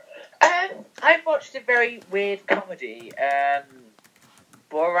 I've watched a very weird comedy,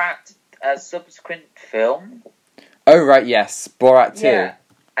 Borat, a subsequent film. Oh right, yes, Borat 2. Yeah,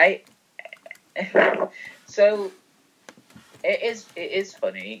 so it is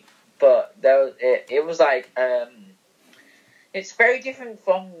funny, but though it was like it's very different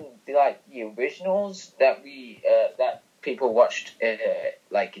from the originals that that people watched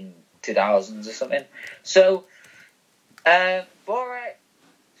like in 2000s or something. So Borat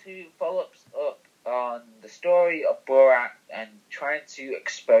 2 follows up on the story of Borat and trying to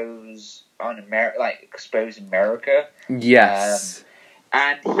expose America. Yes.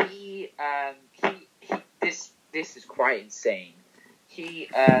 And he this is quite insane. He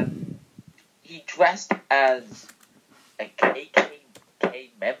dressed as a KKK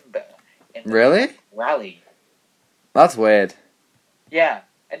member in the Really? rally. That's weird. Yeah,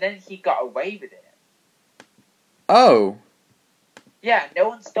 and then he got away with it. Oh. Yeah, no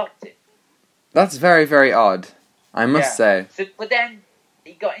one stopped him. That's very, very odd, I must say. So, but then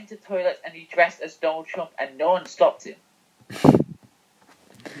he got into the toilet and he dressed as Donald Trump and no one stopped him.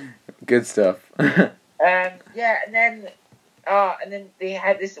 Good stuff. Yeah, and then they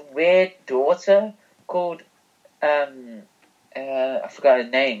had this weird daughter called I forgot her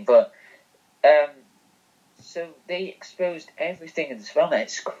name, but so they exposed everything in this film, and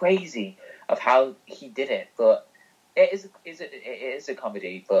it's crazy of how he did it. But it is a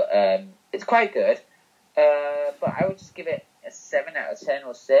comedy, but it's quite good. But I would just give it a 7 out of 10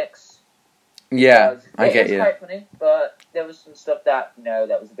 or 6. Yeah, I get you. It was quite funny, but there was some stuff that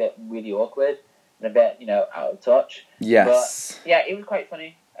that was a bit really awkward and a bit out of touch. Yes. But yeah, it was quite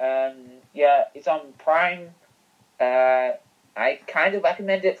funny. Yeah, it's on Prime. I kind of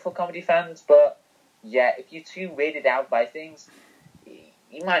recommend it for comedy fans, but yeah, if you're too weirded out by things,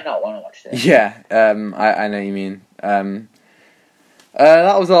 you might not want to watch this. Yeah, I know what you mean.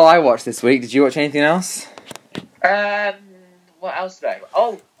 That was all I watched this week. Did you watch anything else? What else did I?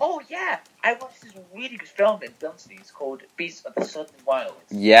 Oh yeah, I watched this really good film in film studies called Beasts of the Southern Wild.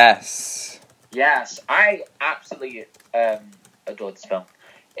 Yes. Yes, I absolutely adore this film.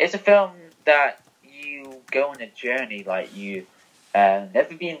 It's a film that you go on a journey like you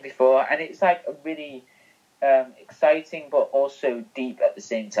never been before, and it's like a really exciting but also deep at the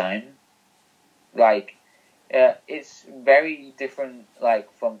same time. Like, it's very different,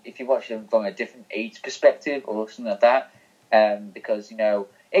 like from if you watch them from a different age perspective or something like that. Because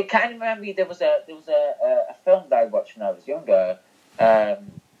it kind of reminded me there was a film that I watched when I was younger. And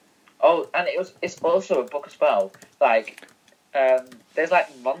it's also a book as well. Like, there's like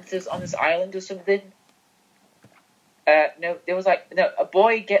monsters on this island or something. No, there was a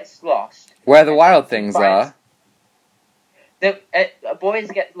boy gets lost. Where the wild things are. A boy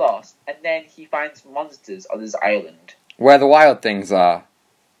gets lost, and then he finds monsters on this island. Where the wild things are.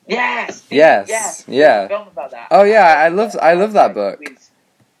 Yes. Yeah. There's a film about that. Oh yeah, I love that book.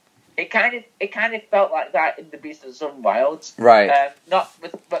 It kind of felt like that in the Beast of the Southern Wilds. Right.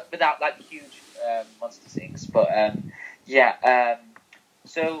 But without like huge monster things. But yeah.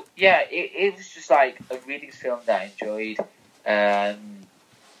 So yeah, it was just like a really good film that I enjoyed.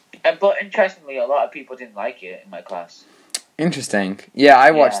 But interestingly, a lot of people didn't like it in my class. Interesting. Yeah,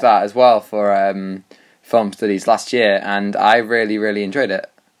 I watched that as well for film studies last year, and I really, really enjoyed it.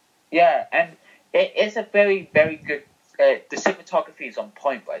 Yeah, and it is a very, very good. The cinematography is on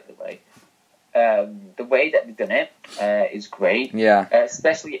point, by the way. The way that they've done it is great. Yeah.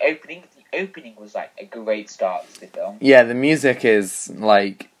 Especially opening. The opening was like a great start to the film. Yeah, the music is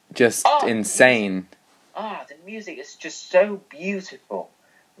like just insane. The music is just so beautiful.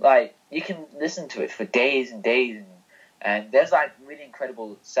 Like, you can listen to it for days and days, and there's like really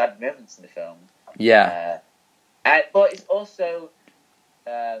incredible sad moments in the film. Yeah. But it's also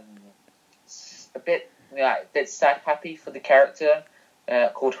a bit sad happy for the character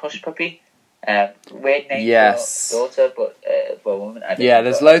called Hush Puppy. Weird name for daughter, but for a woman.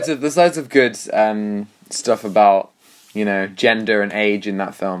 There's loads of good stuff about gender and age in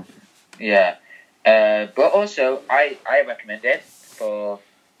that film. Yeah, but also I recommend it for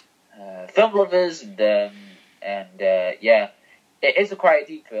film lovers and yeah, it is a quite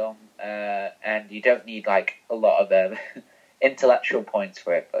deep film, and you don't need like a lot of intellectual points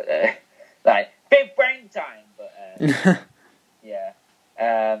for it, but like big brain time. But yeah.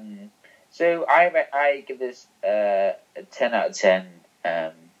 So I give this a 10 out of 10.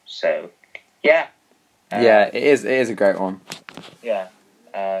 So yeah. Yeah, it is a great one. Yeah.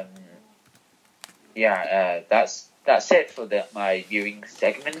 That's it for my viewing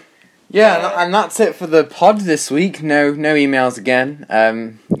segment. Yeah, and that's it for the pod this week. No emails again.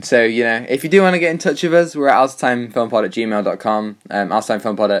 So, if you do want to get in touch with us, we're at outertimefilmpod@gmail.com.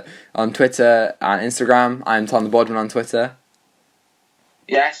 outertimefilmpod on Twitter and Instagram. I'm Tom the Boardman on Twitter.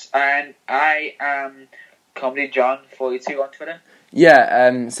 Yes, and I am Comedy John 42 on Twitter.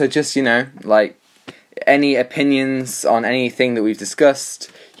 Yeah, so just, like, any opinions on anything that we've discussed,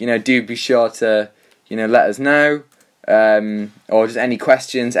 do be sure to, let us know. Or just any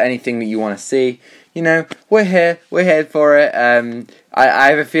questions, anything that you want to see. We're here for it. I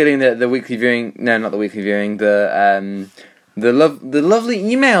have a feeling that the the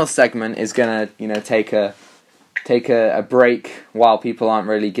lovely email segment is gonna, take a break while people aren't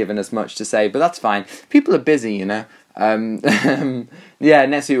really giving us much to say, but that's fine. People are busy, Yeah,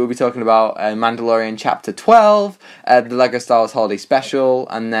 next week we'll be talking about Mandalorian Chapter 12, the LEGO Star Wars Holiday Special,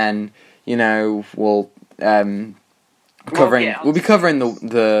 and then we'll be covering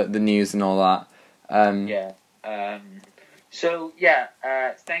the news and all that.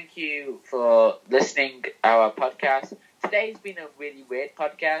 Thank you for listening our podcast. Today's been a really weird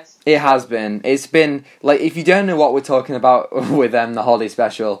podcast. It has been. It's been, if you don't know what we're talking about with the holiday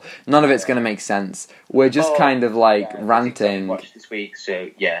special, none of it's going to make sense. We're just kind of, ranting. Watch this week,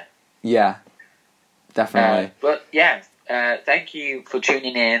 so, yeah. Yeah, definitely. Thank you for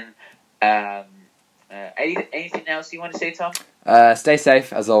tuning in. Anything else you want to say, Tom? Stay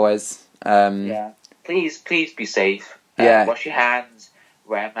safe, as always. Please be safe. Wash your hands,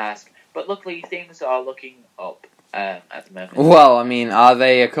 wear a mask. But luckily, things are looking up. At the moment. Well, I mean,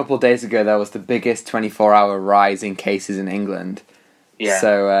 a couple of days ago there was the biggest 24-hour rise in cases in England. Yeah.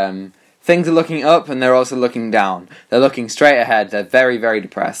 So things are looking up and they're also looking down. They're looking straight ahead. They're very, very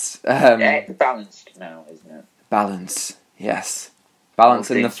depressed. It's balanced now, isn't it? Balance, yes. Balance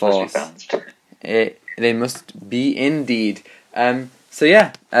in the force. They must be indeed. Without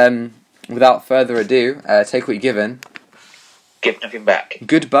further ado, take what you're given. Give nothing back.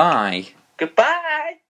 Goodbye. Goodbye.